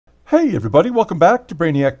Hey everybody, welcome back to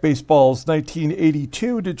Brainiac Baseball's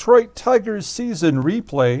 1982 Detroit Tigers season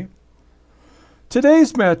replay.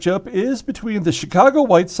 Today's matchup is between the Chicago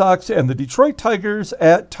White Sox and the Detroit Tigers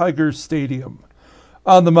at Tiger Stadium.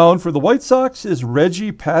 On the mound for the White Sox is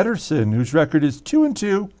Reggie Patterson, whose record is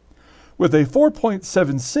 2-2 with a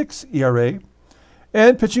 4.76 ERA.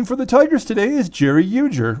 And pitching for the Tigers today is Jerry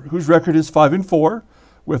Ujdur, whose record is 5-4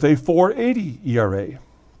 with a 4.80 ERA.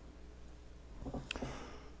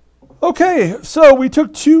 Okay, so we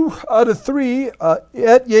took 2 out of 3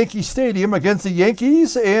 at Yankee Stadium against the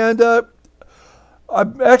Yankees, and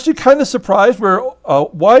I'm actually kind of surprised. We're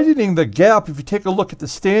widening the gap if you take a look at the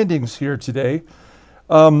standings here today.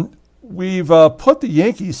 We've put the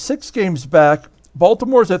Yankees 6 games back.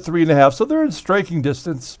 Baltimore's at 3.5, so they're in striking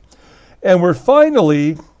distance. And we're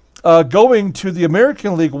finally going to the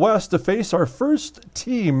American League West to face our first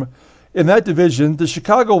team in that division, the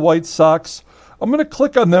Chicago White Sox. I'm going to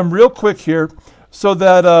click on them real quick here so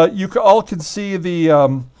that you all can see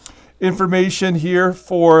the information here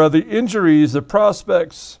for the injuries, the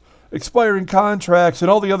prospects, expiring contracts, and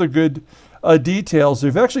all the other good details.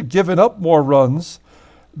 They've actually given up more runs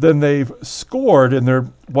than they've scored in their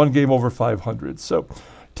one game over 500. So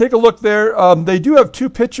take a look there. They do have 2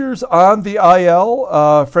 pitchers on the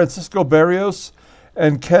IL, Francisco Barrios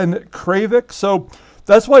and Ken Kravik. So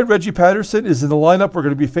that's why Reggie Patterson is in the lineup. We're going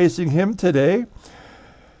to be facing him today.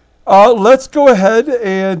 Let's go ahead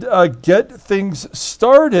and get things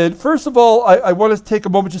started. First of all, I want to take a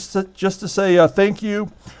moment just to say thank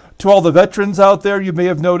you to all the veterans out there. You may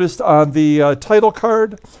have noticed on the title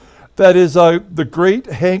card, that is the great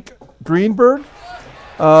Hank Greenberg,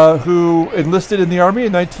 who enlisted in the Army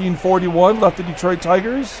in 1941, left the Detroit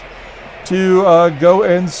Tigers to go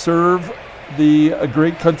and serve the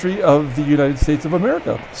great country of the United States of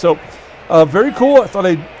America. So very cool. I thought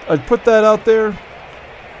I'd put that out there.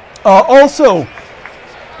 Also,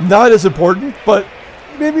 not as important, but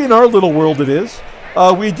maybe in our little world it is.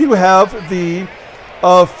 We do have the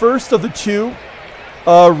first of the 2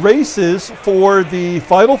 races for the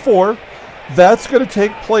Final Four. That's going to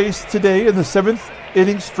take place today in the 7th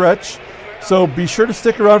inning stretch. So be sure to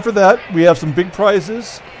stick around for that. We have some big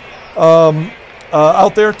prizes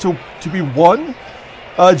out there to be won.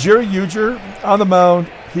 Jerry Ujdur on the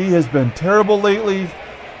mound. He has been terrible lately.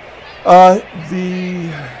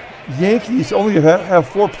 The Yankees only have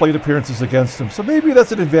 4 plate appearances against him, so maybe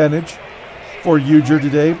that's an advantage for Ujdur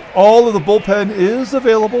today. All of the bullpen is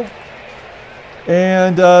available.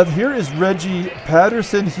 And here is Reggie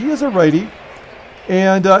Patterson. He is a righty.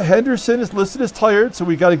 And Henderson is listed as tired, so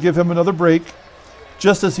we got to give him another break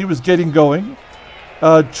just as he was getting going.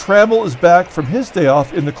 Trammell is back from his day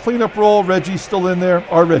off in the cleanup role. Reggie's still in there.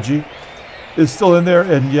 Our Reggie is still in there.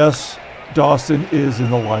 And yes, Dawson is in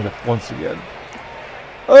the lineup once again.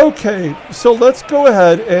 Okay, so let's go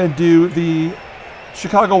ahead and do the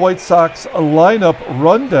Chicago White Sox lineup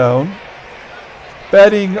rundown.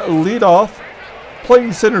 Batting leadoff,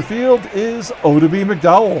 playing center field is Oddibe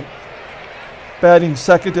McDowell. Batting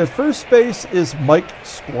second at first base is Mike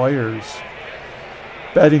Squires.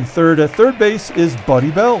 Batting third at third base is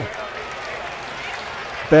Buddy Bell.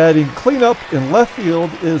 Batting cleanup in left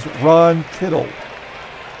field is Ron Kittle.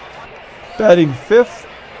 Batting fifth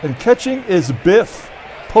and catching is Biff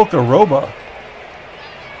Pocoroba.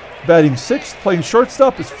 Batting sixth, playing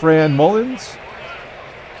shortstop, is Fran Mullins.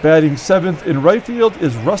 Batting seventh in right field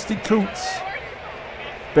is Rusty Kuntz.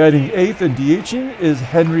 Batting eighth and DHing is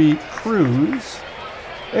Henry Cruz.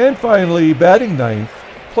 And finally, batting ninth,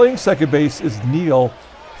 playing second base is Neil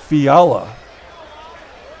Fiala.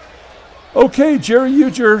 Okay, Jerry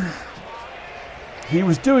Ujdur, he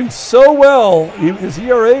was doing so well. His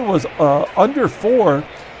ERA was under 4.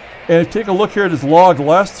 And take a look here at his log. The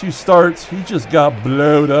last 2 starts, he just got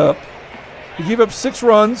blowed up. He gave up 6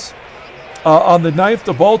 runs on the 9th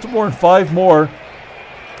to Baltimore and 5 more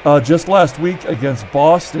just last week against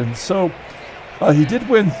Boston. So he did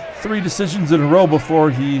win 3 decisions in a row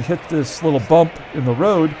before he hit this little bump in the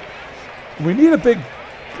road. We need a big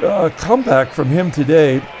comeback from him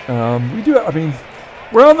today.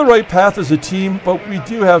 We're on the right path as a team, but we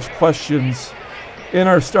do have questions in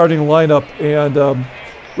our starting lineup. And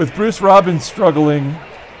with Bruce Robbins struggling,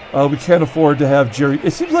 we can't afford to have Jerry.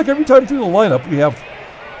 It seems like every time through the lineup, we have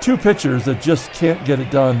 2 pitchers that just can't get it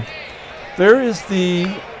done. There is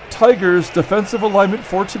the Tigers' defensive alignment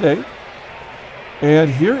for today. And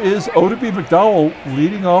here is Oddibe McDowell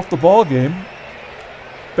leading off the ball game,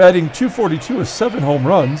 batting .242 with 7 home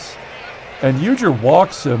runs. And Ujdur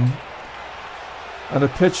walks him on a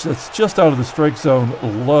pitch that's just out of the strike zone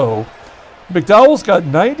low. McDowell's got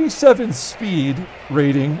 97 speed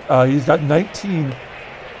rating. He's got 19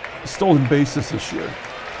 stolen bases this year.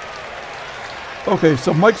 Okay,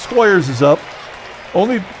 so Mike Squires is up.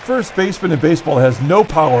 Only first baseman in baseball has no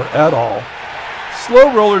power at all.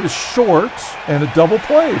 Slow roller to short and a double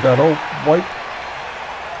play. That'll wipe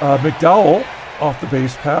McDowell off the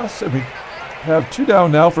base pass. And we have 2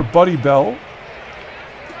 down now for Buddy Bell.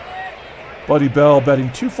 Buddy Bell batting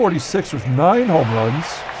 .246 with 9 home runs.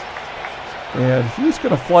 And he's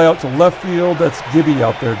going to fly out to left field. That's Gibby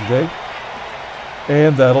out there today.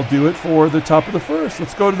 And that'll do it for the top of the first.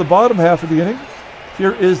 Let's go to the bottom half of the inning.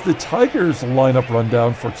 Here is the Tigers lineup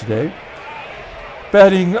rundown for today.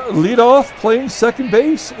 Batting leadoff, playing second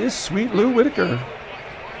base, is Sweet Lou Whitaker.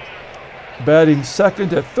 Batting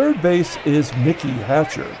second at third base is Mickey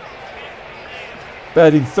Hatcher.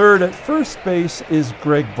 Batting third at first base is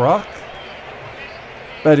Greg Brock.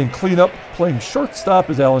 Batting cleanup, playing shortstop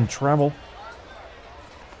is Alan Trammell.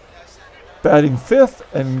 Batting fifth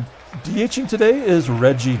and DHing today is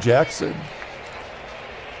Reggie Jackson.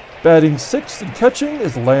 Batting sixth and catching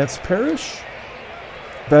is Lance Parrish.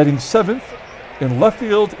 Batting seventh in left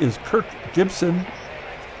field is Kirk Gibson.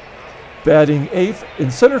 Batting eighth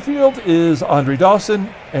in center field is Andre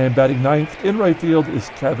Dawson. And batting ninth in right field is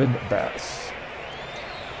Kevin Bass.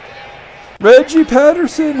 Reggie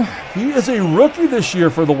Patterson, he is a rookie this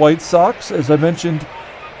year for the White Sox. As I mentioned,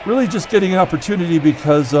 really just getting an opportunity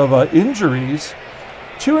because of injuries.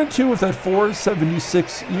 2-2 with that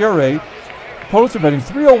 .476 ERA. Opponents are batting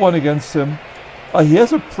 .301 against him. He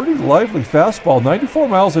has a pretty lively fastball, 94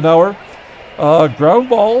 miles an hour. Ground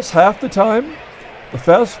balls half the time. The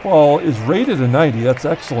fastball is rated a 90. That's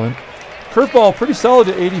excellent. Curveball pretty solid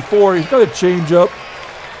at 84. He's got a changeup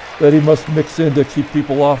that he must mix in to keep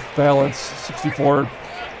people off balance. 64.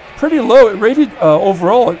 Pretty low. It rated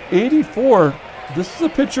overall at 84. This is a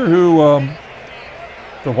pitcher who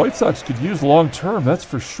the White Sox could use long term. That's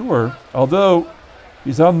for sure. Although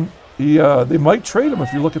he's on. They might trade him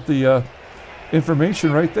if you look at the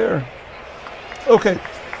information right there. Okay,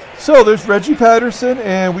 so there's Reggie Patterson,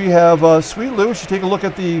 and we have Sweet Lou. We should take a look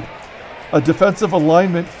at the defensive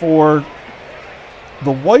alignment for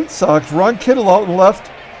the White Sox. Ron Kittle out and left,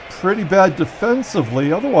 pretty bad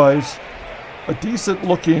defensively. Otherwise, a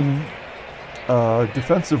decent-looking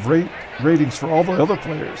defensive ratings for all the other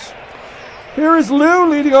players. Here is Lou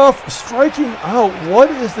leading off, striking out. What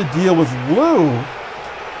is the deal with Lou?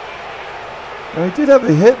 And he did have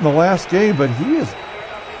a hit in the last game, but he is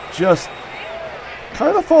just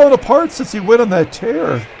kind of falling apart since he went on that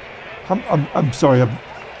tear. I'm sorry, I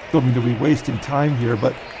don't mean to be wasting time here,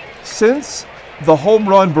 but since the home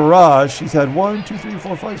run barrage, he's had 1, 2, 3,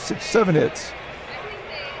 4, 5, 6, 7 hits.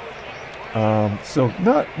 So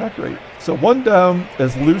not great. So 1 down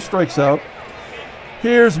as Lou strikes out.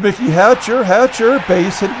 Here's Mickey Hatcher. Hatcher,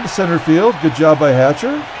 base hitting to center field. Good job by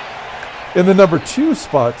Hatcher. In the number 2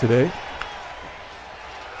 spot today.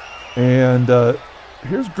 And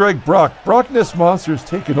here's Greg Brock. Brockness Monster's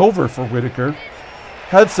taken over for Whitaker.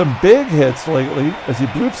 Had some big hits lately as he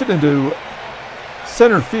bloops it into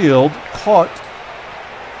center field. Caught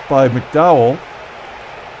by McDowell.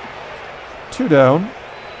 2 down.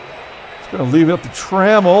 He's going to leave it up to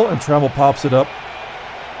Trammell, and Trammell pops it up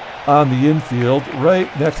on the infield right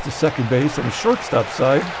next to second base on the shortstop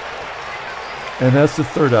side. And that's the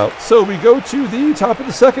 3rd out. So we go to the top of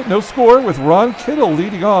the 2nd, no score, with Ron Kittle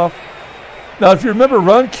leading off. Now, if you remember,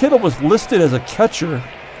 Ron Kittle was listed as a catcher.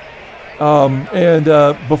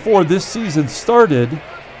 Before this season started,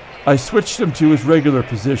 I switched him to his regular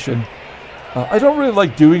position. I don't really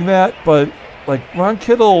like doing that, but like Ron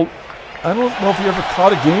Kittle, I don't know if he ever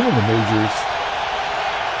caught a game in the majors.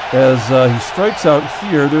 As he strikes out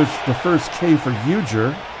here, there's the first K for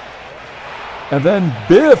Ujdur. And then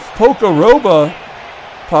Biff Pocoroba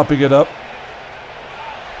popping it up.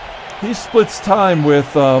 He splits time with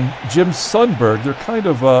Jim Sundberg. They're kind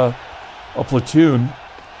of a platoon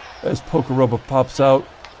as Pocoroba pops out.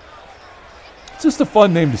 It's just a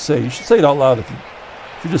fun name to say. You should say it out loud if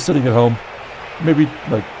you're just sitting at home. Maybe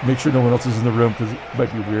like make sure no one else is in the room because it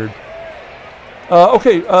might be weird.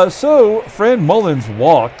 So Fran Mullins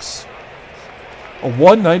walks. A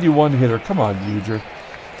 191 hitter. Come on, Ujdur.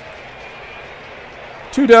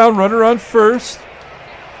 2 down, runner on first.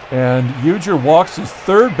 And Ujdur walks his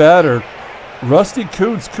 3rd batter, Rusty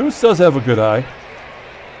Kuntz. Kuntz does have a good eye.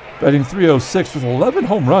 Batting .306 with 11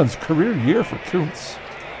 home runs. Career year for Kuntz.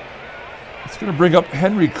 It's going to bring up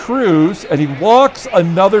Henry Cruz, and he walks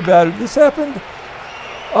another batter. This happened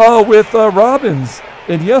with Robbins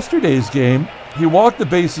in yesterday's game. He walked the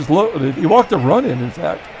bases loaded. He walked a run in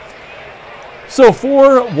fact. So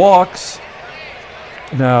 4 walks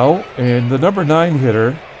now, and the number 9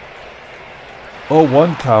 hitter,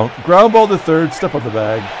 0-1 count. Ground ball to third, step on the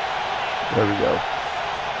bag. There we go.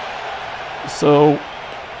 So,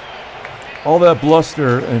 all that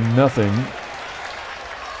bluster and nothing.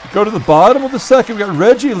 Go to the bottom of the second. We got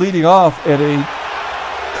Reggie leading off at a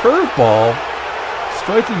curveball,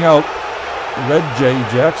 striking out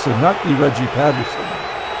Reggie Jackson, not the Reggie Patterson.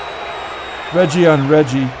 Reggie on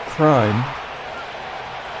Reggie crime.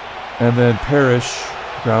 And then Parrish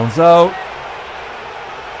grounds out.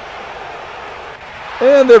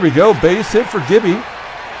 And there we go, base hit for Gibby.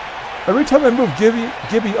 Every time I move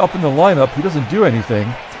Gibby up in the lineup, he doesn't do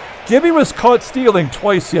anything. Gibby was caught stealing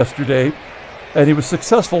twice yesterday, and he was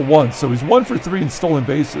successful once, so he's 1 for 3 in stolen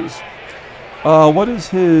bases. What is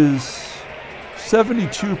his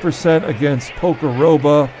 72% against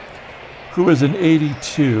Pocoroba, who is an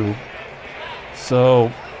 82.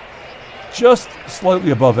 So just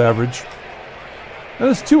slightly above average. And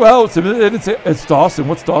it's 2 outs. It's Dawson.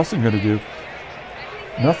 What's Dawson going to do?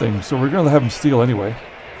 Nothing. So we're going to have him steal anyway.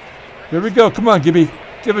 Here we go. Come on, Gibby.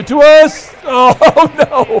 Give it to us. Oh,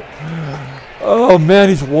 no. Oh, man.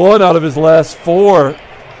 He's 1 out of his last 4.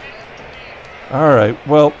 All right.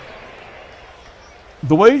 Well,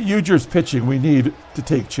 the way Ujdir's pitching, we need to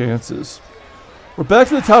take chances. We're back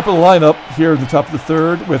to the top of the lineup here in the top of the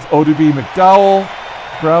third with Oddibe McDowell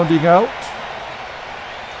grounding out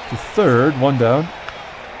to third. 1 down.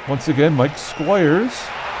 Once again, Mike Squires.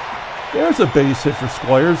 There's a base hit for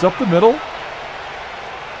Squires up the middle.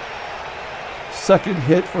 Second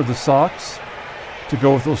hit for the Sox to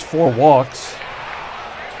go with those 4 walks.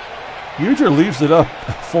 Ujdir leaves it up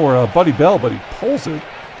for Buddy Bell, but he pulls it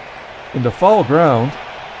into foul ground.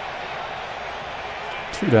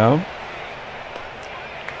 2 down.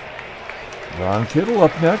 Ron Kittle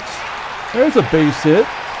up next. There's a base hit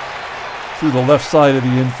through the left side of the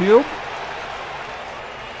infield.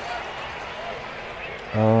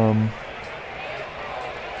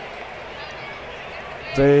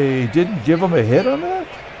 They didn't give him a hit on that?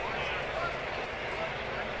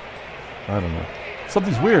 I don't know.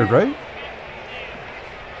 Something's weird, right?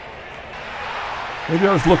 Maybe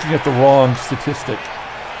I was looking at the wrong statistic.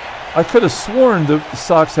 I could have sworn the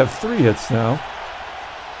Sox have 3 hits now.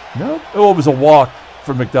 No? Oh, it was a walk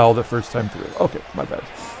for McDowell the first time through. Okay, my bad.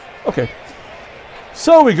 Okay.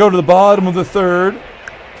 So we go to the bottom of the third.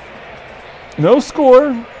 No score.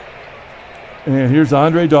 And here's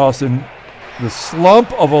Andre Dawson. The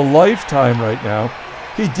slump of a lifetime right now.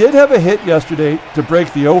 He did have a hit yesterday to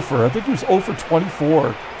break the 0 for. I think he was 0 for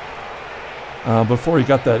 24 before he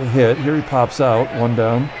got that hit. Here he pops out, 1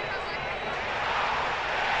 down.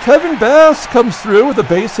 Kevin Bass comes through with a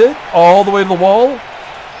base hit all the way to the wall,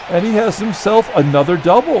 and he has himself another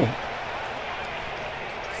double.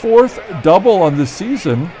 4th double on this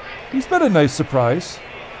season. He's been a nice surprise.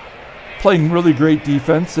 Playing really great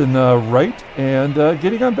defense in right and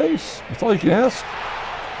getting on base. That's all you can ask.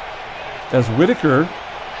 As Whitaker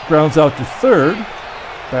grounds out to third,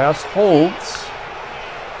 Bass holds.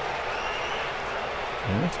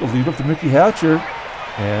 And let's go lead up to Mickey Hatcher.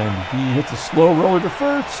 And he hits a slow roller to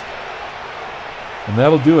first. And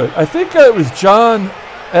that'll do it. I think it was John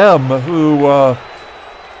M. who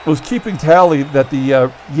was keeping tally that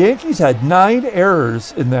the Yankees had 9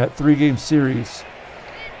 errors in that 3-game series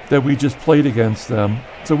that we just played against them.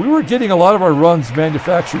 So we were getting a lot of our runs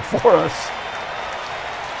manufactured for us.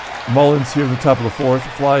 Mullins here in the top of the 4th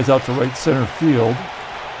flies out to right center field.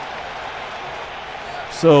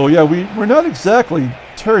 So yeah, we're not exactly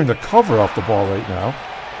tearing the cover off the ball right now.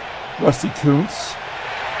 Rusty Kuntz,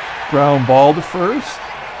 ground ball to first.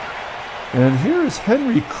 And here is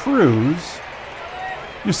Henry Cruz.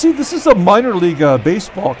 You see, this is a minor league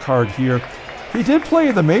baseball card here. He did play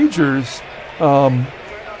in the majors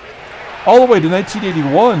all the way to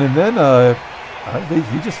 1981, and then I think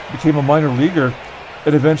he just became a minor leaguer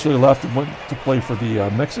and eventually left and went to play for the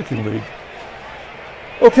Mexican League.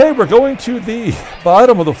 Okay, we're going to the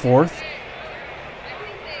bottom of the 4th.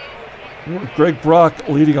 Greg Brock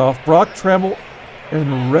leading off. Brock, Trammell,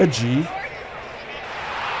 and Reggie.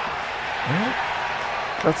 Well,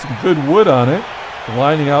 got some good wood on it.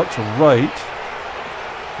 Lining out to right.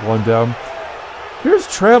 1 down. Here's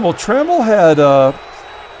Trammell. Trammell had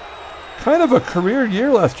kind of a career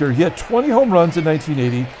year last year. He had 20 home runs in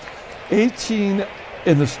 1980, 18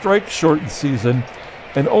 in the strike-shortened season,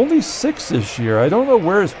 and only 6 this year. I don't know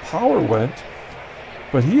where his power went,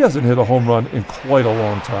 but he hasn't hit a home run in quite a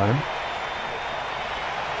long time.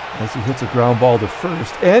 As he hits a ground ball to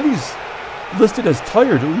first. And he's listed as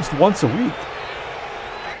tired at least once a week.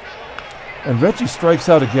 And Reggie strikes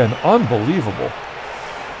out again. Unbelievable.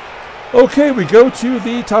 Okay, we go to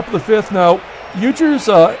the top of the 5th now. Ujdir's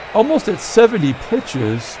almost at 70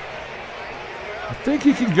 pitches. I think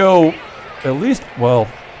he can go at least, well,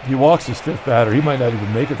 He walks his 5th batter. He might not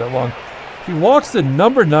even make it that long. He walks the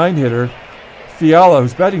number 9 hitter, Fiala,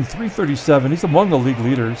 who's batting .337. He's among the league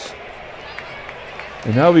leaders.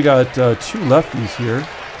 And now we got 2 lefties here.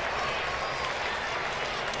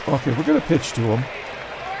 Okay, we're going to pitch to him.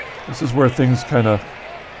 This is where things kind of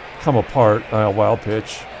come apart. Wild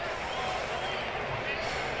pitch.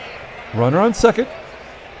 Runner on second.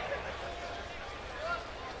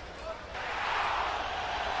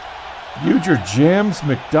 Ujdur jams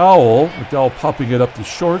McDowell. McDowell popping it up to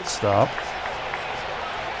shortstop.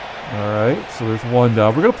 All right, so there's 1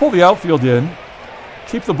 down. We're going to pull the outfield in.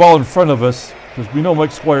 Keep the ball in front of us because we know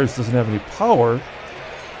Mike Squires doesn't have any power.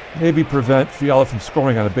 Maybe prevent Fiala from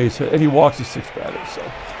scoring on a base hit. And he walks his 6th batter.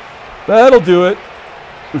 So that'll do it.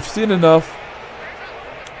 We've seen enough.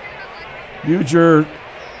 Ujdur,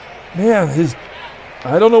 man,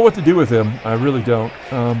 I don't know what to do with him. I really don't.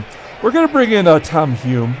 We're going to bring in Tom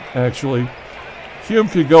Hume, actually. Hume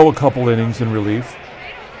could go a couple innings in relief.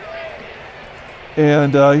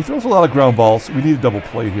 And he throws a lot of ground balls. We need a double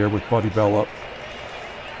play here with Buddy Bell up.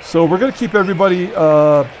 So we're going to keep everybody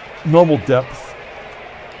normal depth.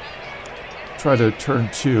 Try to turn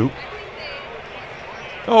 2.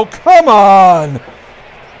 Oh, come on!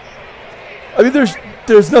 I mean,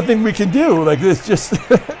 there's nothing we can do. Like, it's just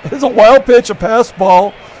it's a wild pitch, a pass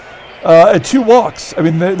ball. And 2 walks. I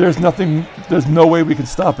mean, there's nothing. There's no way we can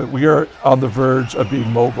stop it. We are on the verge of being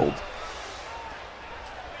moguled.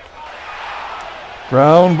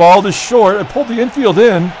 Ground ball to short. I pulled the infield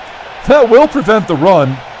in. That will prevent the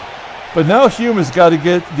run. But now Hume has got to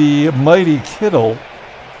get the mighty Kittle.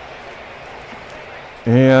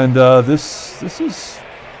 And this is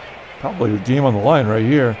probably a game on the line right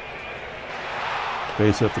here.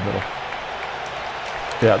 Base hit the middle.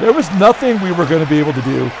 Yeah, there was nothing we were going to be able to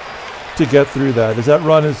do to get through that, as that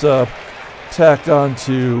run is tacked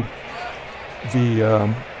onto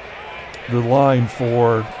the line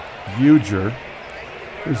for Ujdur.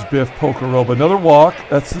 Here's Biff, Pocoroba. Another walk.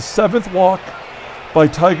 That's the 7th walk by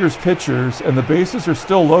Tigers pitchers, and the bases are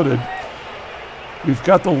still loaded. We've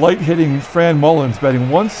got the light-hitting Fran Mullins batting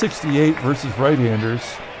 .168 versus right-handers.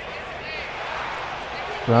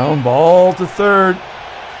 Ground ball to third.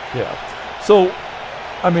 Yeah. So,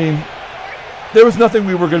 I mean, there was nothing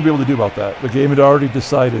we were going to be able to do about that. The game had already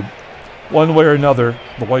decided one way or another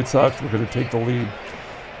the White Sox were going to take the lead.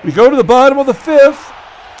 We go to the bottom of the 5th.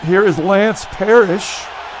 Here is Lance Parrish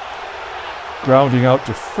grounding out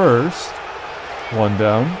to first. 1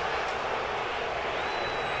 down.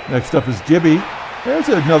 Next up is Gibby. There's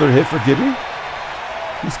another hit for Gibby.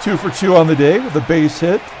 He's 2 for 2 on the day with a base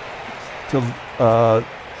hit to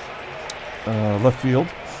left field.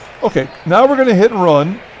 Okay, now we're going to hit and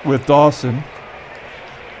run with Dawson,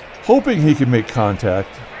 hoping he can make contact.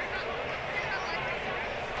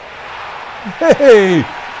 Hey,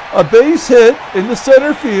 a base hit in the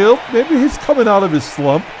center field. Maybe he's coming out of his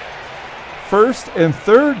slump. 1st and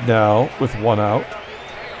 3rd now with 1 out.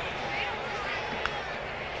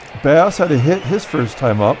 Bass had a hit his first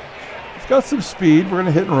time up. He's got some speed. We're going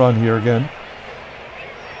to hit and run here again.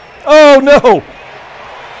 Oh, no!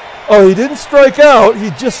 Oh, he didn't strike out.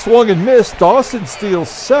 He just swung and missed. Dawson steals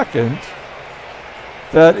 2nd.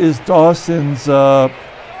 That is Dawson's 5th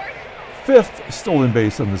stolen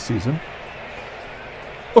base on the season.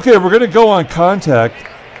 Okay, we're going to go on contact.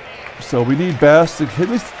 So we need Bass to at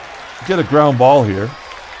least get a ground ball here.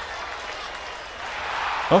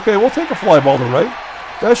 Okay, we'll take a fly ball to right.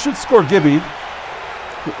 That should score Gibby.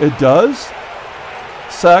 It does.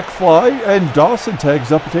 Sack fly, and Dawson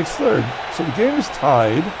tags up and takes 3rd. So the game is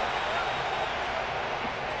tied.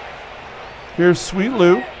 Here's Sweet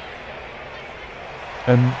Lou.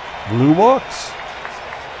 And Lou walks.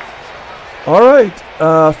 All right,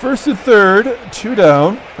 1st and 3rd, 2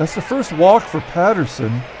 down. That's the first walk for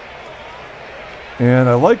Patterson. And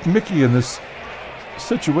I like Mickey in this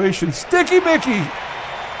situation. Sticky Mickey!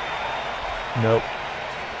 Nope.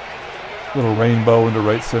 Little rainbow into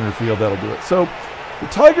right center field, that'll do it. So the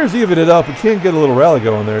Tigers even it up. We can't get a little rally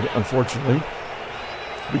going there, unfortunately.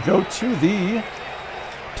 We go to the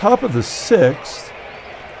top of the 6th.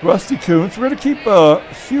 Rusty Kuntz. We're going to keep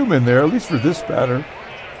Hume in there, at least for this batter.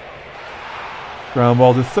 Ground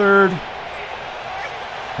ball to 3rd.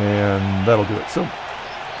 And that'll do it. So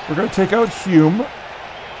we're going to take out Hume.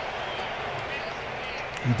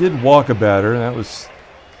 He did walk a batter, and that was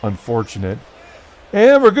unfortunate.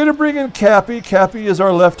 And we're going to bring in Cappy. Cappy is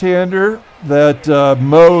our left-hander that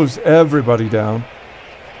mows everybody down.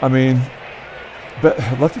 I mean,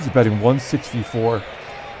 lefties are batting .164.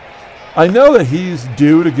 I know that he's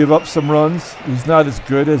due to give up some runs. He's not as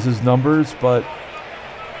good as his numbers, but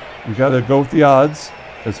we got to go with the odds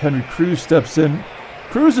as Henry Cruz steps in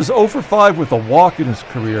Cruz is 0 for 5 with a walk in his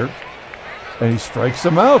career. And he strikes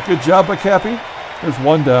him out. Good job by Cappy. There's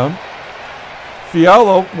one down.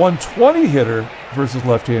 Fiala, 120 hitter versus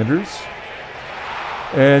left-handers.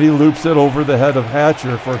 And he loops it over the head of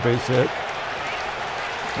Hatcher for a base hit.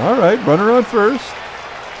 All right, runner on first.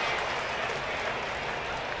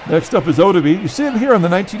 Next up is Oddibe. You see him here on the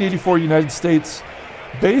 1984 United States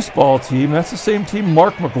baseball team. That's the same team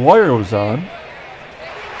Mark McGuire was on.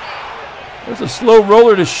 There's a slow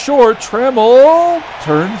roller to short. Trammell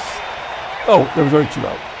turns. Oh, there was already 2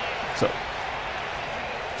 out. So,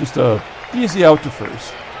 just a easy out to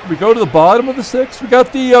first. We go to the bottom of the 6th. We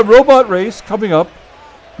got the robot race coming up.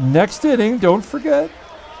 Next inning, don't forget.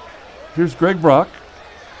 Here's Greg Brock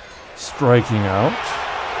striking out.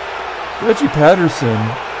 Reggie Patterson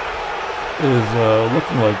is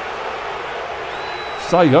looking like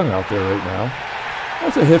Cy Young out there right now.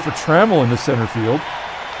 That's a hit for Trammell in the center field.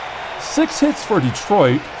 6 hits for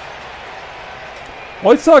Detroit.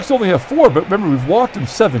 White Sox only have 4, but remember, we've walked him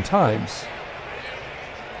 7 times.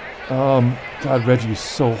 God, Reggie is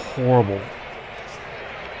so horrible.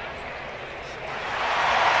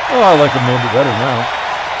 Oh, I like him a little bit better now.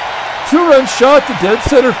 2-run shot to dead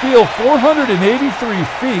center field, 483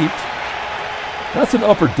 feet. That's an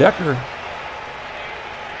upper decker.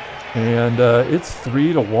 And it's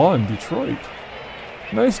 3-1 Detroit.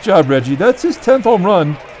 Nice job, Reggie. That's his 10th home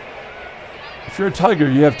run. If you're a Tiger,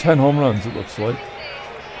 you have 10 home runs, it looks like.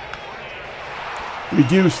 We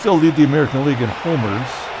do still lead the American League in homers.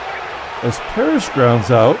 As Parrish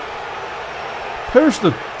grounds out. Parrish,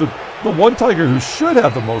 the one Tiger who should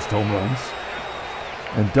have the most home runs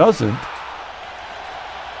and doesn't.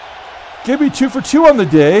 Gibby 2 for 2 on the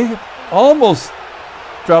day. Almost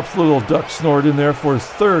drops a little duck snort in there for his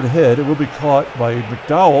 3rd hit. It will be caught by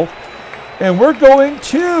McDowell. And we're going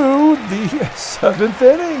to the 7th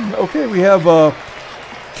inning. Okay, we have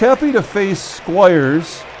Cappy to face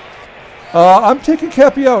Squires. I'm taking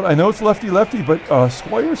Cappy out. I know it's lefty-lefty, but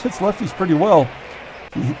Squires hits lefties pretty well.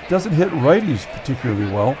 He doesn't hit righties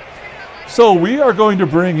particularly well. So we are going to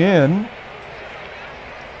bring in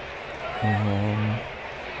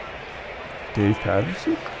Dave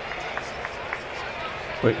Patterson.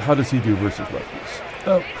 Wait, how does he do versus lefties?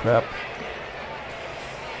 Oh, crap.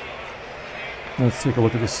 Let's take a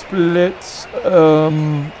look at the splits. I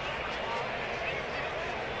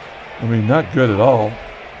mean, not good at all.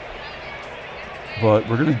 But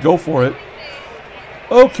we're going to go for it.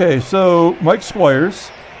 Okay, so Mike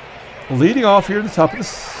Squires leading off here at the top of the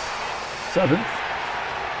 7th.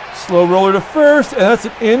 Slow roller to first, and that's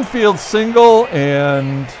an infield single,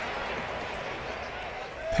 and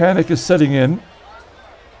panic is setting in.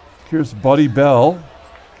 Here's Buddy Bell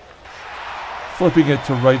flipping it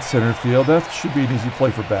to right center field. That should be an easy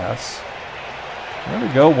play for Bass. There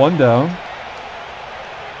we go, 1 down.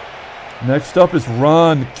 Next up is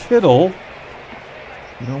Ron Kittle.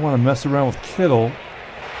 You don't want to mess around with Kittle.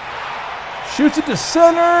 Shoots it to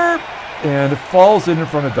center, and it falls in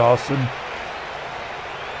front of Dawson.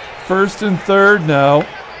 1st and 3rd now.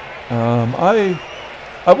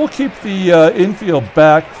 I will keep the infield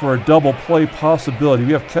back for a double play possibility.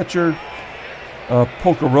 We have catcher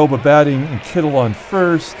Pocoroba batting and Kittle on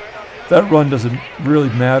first. That run doesn't really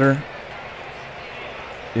matter.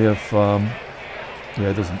 If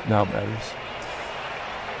it doesn't now matters.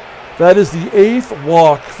 That is the 8th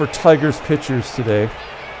walk for Tigers pitchers today.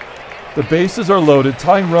 The bases are loaded,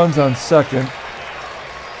 tying runs on second.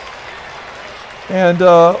 And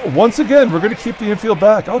once again, we're going to keep the infield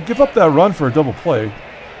back. I'll give up that run for a double play.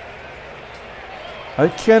 I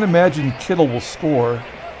can't imagine Kittle will score.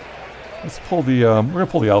 Let's pull the, we're going to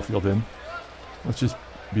pull the outfield in. Let's just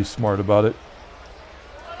be smart about it.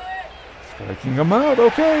 Striking him out,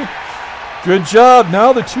 okay. Good job.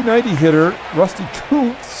 Now the 290 hitter, Rusty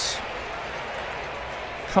Kuntz,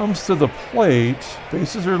 comes to the plate.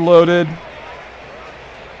 Bases are loaded.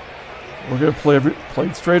 We're going to play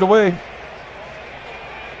it straight away.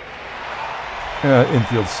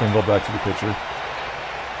 Infield single back to the pitcher.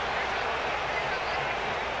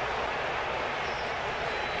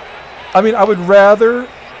 I mean, I would rather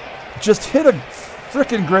just hit a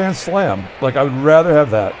frickin' grand slam. Like, I would rather have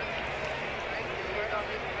that.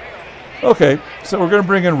 Okay, so we're going to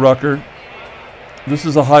bring in Rucker. This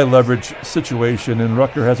is a high leverage situation, and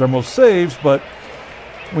Rucker has our most saves, but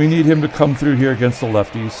we need him to come through here against the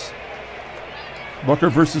lefties. Rucker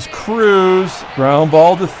versus Cruz. Ground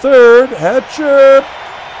ball to third. Hatcher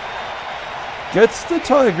gets the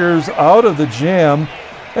Tigers out of the jam.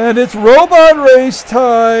 And it's robot race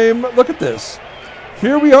time. Look at this.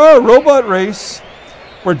 Here we are, robot race.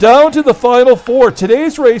 We're down to the final 4.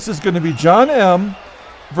 Today's race is going to be John M.,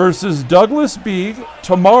 versus Douglas B.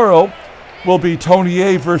 Tomorrow will be Tony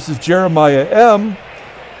A versus Jeremiah M.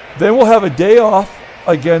 Then we'll have a day off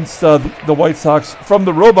against the White Sox from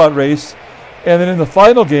the robot race. And then in the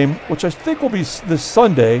final game, which I think will be this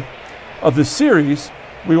Sunday of the series,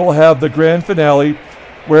 we will have the grand finale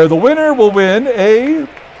where the winner will win a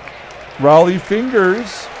Raleigh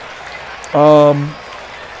Fingers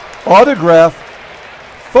autograph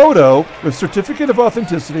photo with certificate of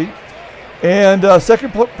authenticity. And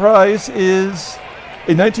second prize is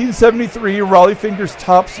a 1973 Raleigh Fingers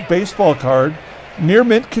Topps baseball card, near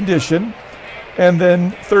mint condition. And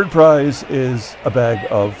then third prize is a bag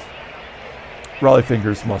of Raleigh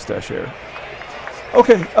Fingers mustache hair.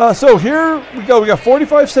 Okay, so here we go. We got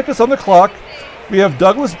 45 seconds on the clock. We have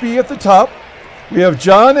Douglas B at the top. We have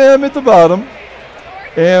John M at the bottom.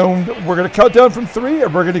 And we're going to count down from 3,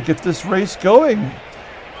 and we're going to get this race going.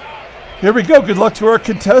 Here we go. Good luck to our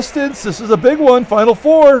contestants. This is a big one. Final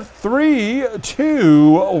 4, 3,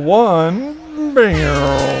 2, 1.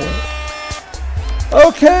 Bam.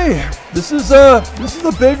 Okay, this is a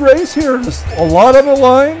big race here. There's a lot on the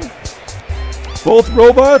line. Both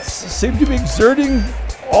robots seem to be exerting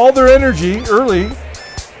all their energy early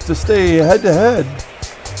to stay head-to-head.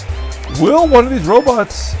 Will one of these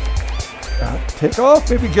robots take off?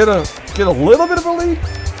 Maybe get a little bit of a lead?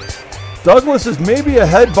 Douglas is maybe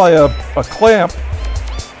ahead by a clamp.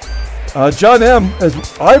 John M, his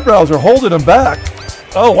eyebrows are holding him back.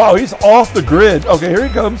 Oh, wow, he's off the grid. Okay, here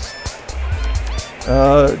he comes.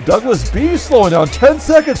 Douglas B slowing down. 10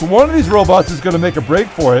 seconds. One of these robots is going to make a break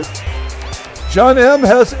for it. John M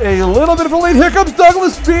has a little bit of a lead. Here comes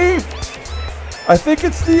Douglas B. I think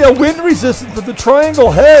it's the wind resistance of the triangle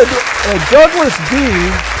head. And Douglas B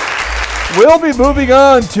will be moving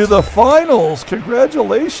on to the finals.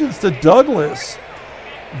 Congratulations to Douglas.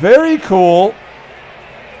 Very cool.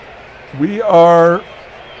 We are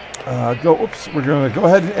we're going to go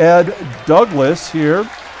ahead and add Douglas here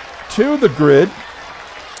to the grid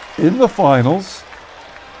in the finals.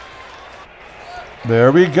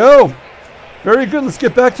 There we go. Very good. Let's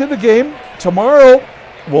get back to the game. Tomorrow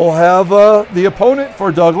we'll have the opponent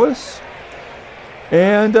for Douglas.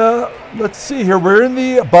 And let's see here. We're in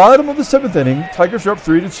the bottom of the 7th inning. Tigers are up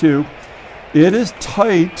 3-2. It is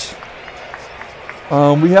tight.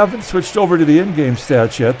 We haven't switched over to the in-game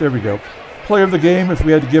stats yet. There we go. Player of the game, if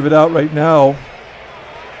we had to give it out right now.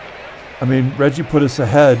 I mean, Reggie put us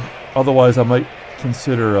ahead. Otherwise, I might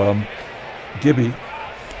consider Gibby.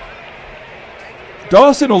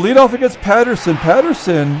 Dawson will lead off against Patterson.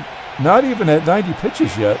 Patterson not even at 90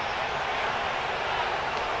 pitches yet.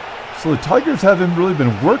 So the Tigers haven't really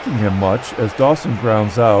been working him much as Dawson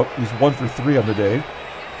grounds out. He's 1 for 3 on the day.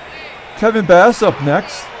 Kevin Bass up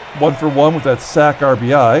next. 1 for 1 with that sack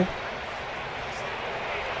RBI.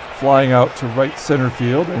 Flying out to right center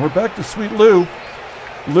field. And we're back to Sweet Lou.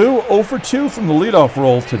 Lou 0 for 2 from the leadoff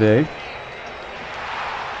role today.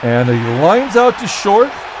 And he lines out to short.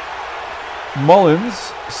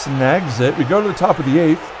 Mullins snags it. We go to the top of the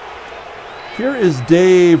 8th. Here is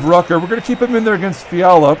Dave Rucker. We're going to keep him in there against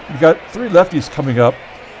Fiala. We got 3 lefties coming up.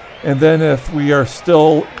 And then if we are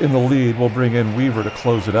still in the lead, we'll bring in Weaver to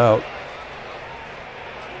close it out.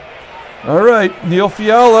 All right, Neil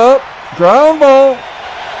Fiala, ground ball.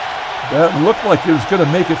 That looked like it was going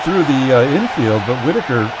to make it through the infield, but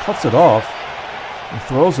Whitaker cuts it off and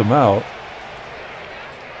throws him out.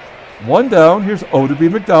 1 down. Here's Oddibe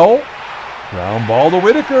McDowell. Ground ball to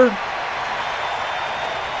Whitaker.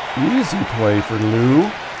 Easy play for Lou.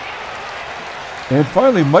 And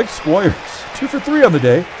finally, Mike Squires. 2 for 3 on the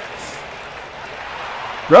day.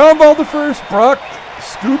 Ground ball to first. Brock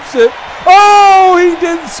scoops it. Oh, he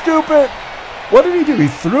didn't scoop it. What did he do? He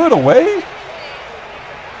threw it away?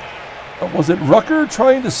 Was it Rucker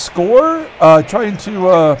trying to score? Trying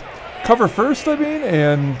to cover first, I mean?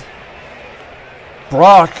 And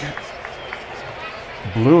Brock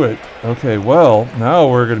blew it. Okay, well, now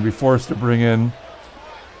we're going to be forced to bring in...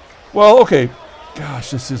 Well, okay.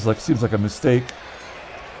 Gosh, this is seems like a mistake.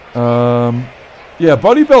 Yeah,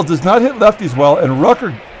 Buddy Bell does not hit lefties well, and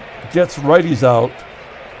Rucker gets righties out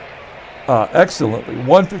excellently.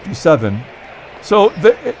 157. So,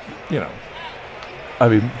 I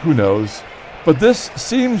mean, who knows? But this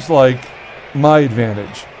seems like my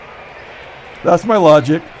advantage. That's my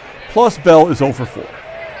logic. Plus, Bell is 0 for 4.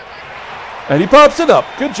 And he pops it up.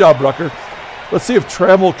 Good job, Rucker. Let's see if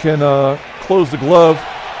Trammell can close the glove.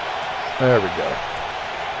 There we go.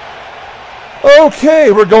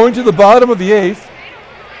 Okay, we're going to the bottom of the 8th.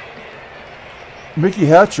 Mickey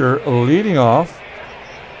Hatcher leading off.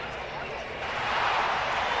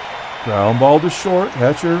 Ground ball to short.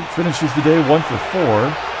 Hatcher finishes the day 1 for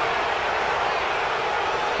 4.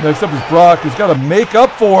 Next up is Brock, who's got to make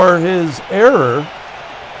up for his error.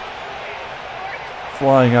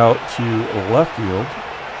 Flying out to left field.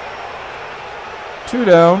 2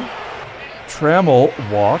 down. Trammell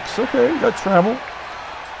walks. Okay, got Trammell.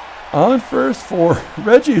 On first for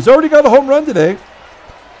Reggie, who's already got a home run today.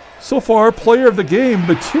 So far, player of the game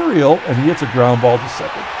material, and he hits a ground ball to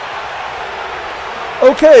second.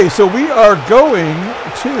 Okay, so we are going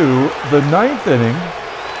to the 9th inning.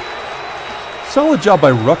 Solid job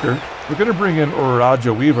by Rucker. We're going to bring in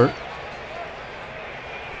Raja Weaver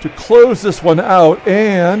to close this one out,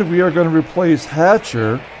 and we are going to replace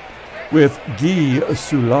Hatcher with Guy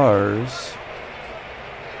Soulars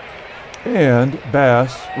and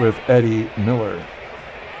Bass with Eddie Miller.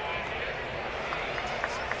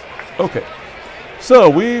 Okay, so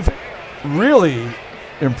we've really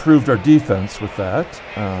improved our defense with that.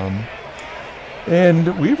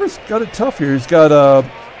 And Weaver's got it tough here. He's got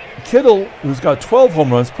Kittle, who's got 12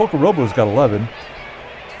 home runs. Pocoroba, who's got 11.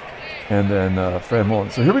 And then Fran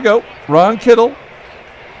Mullins. So here we go. Ron Kittle.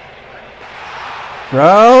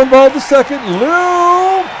 Ground ball to second.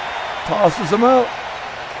 Lou tosses him out.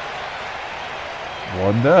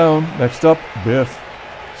 1 down. Next up, Biff.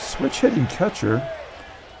 Switch hitting catcher.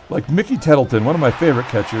 Like Mickey Tettleton, one of my favorite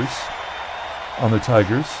catchers on the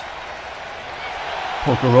Tigers.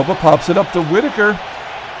 Pocoroba pops it up to Whitaker.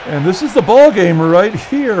 And this is the ball game right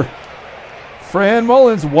here. Fran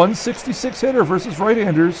Mullins, 166 hitter versus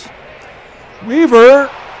right-handers. Weaver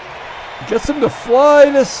gets him to fly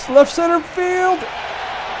to left center field.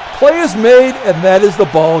 Play is made, and that is the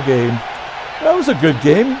ball game. That was a good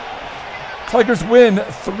game. Tigers win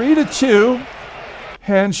 3-2.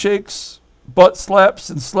 Handshakes, butt slaps,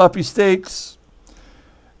 and sloppy steaks.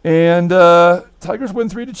 And Tigers win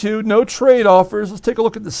 3-2. No trade offers. Let's take a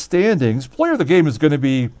look at the standings. Player of the game is going to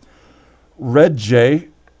be Reggie.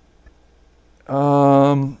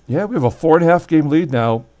 Yeah, we have a 4.5 game lead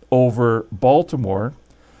now over Baltimore.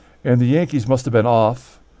 And the Yankees must have been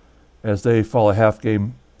off as they fall a half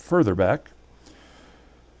game further back.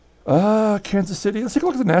 Kansas City. Let's take a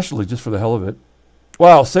look at the National League just for the hell of it.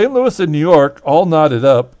 Wow, St. Louis and New York all knotted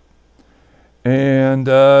up. And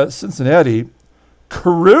Cincinnati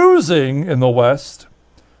cruising in the West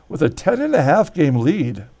with a 10.5 game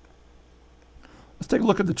lead. Let's take a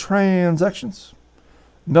look at the transactions.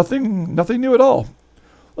 Nothing new at all.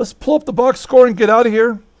 Let's pull up the box score and get out of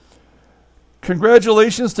here.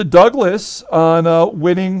 Congratulations to Douglas on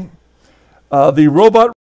winning the robot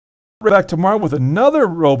race. Back tomorrow with another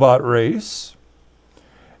robot race.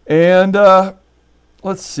 And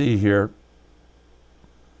let's see here.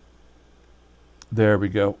 There we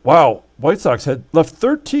go. Wow. White Sox had left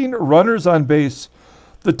 13 runners on base.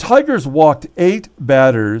 The Tigers walked 8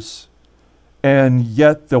 batters, and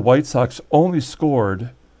yet the White Sox only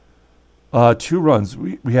scored 2 runs.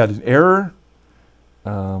 We had an error.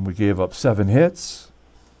 We gave up 7 hits.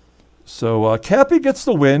 So Cappy gets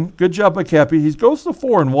the win. Good job by Cappy. He goes to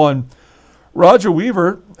 4-1. Roger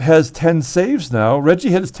Weaver has 10 saves now. Reggie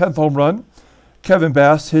hit his 10th home run. Kevin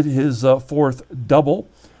Bass hit his 4th double.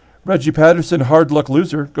 Reggie Patterson, hard luck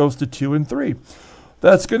loser, goes to 2-3.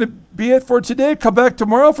 That's going to be it for today. Come back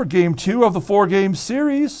tomorrow for Game 2 of the 4-game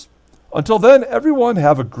series. Until then, everyone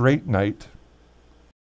have a great night.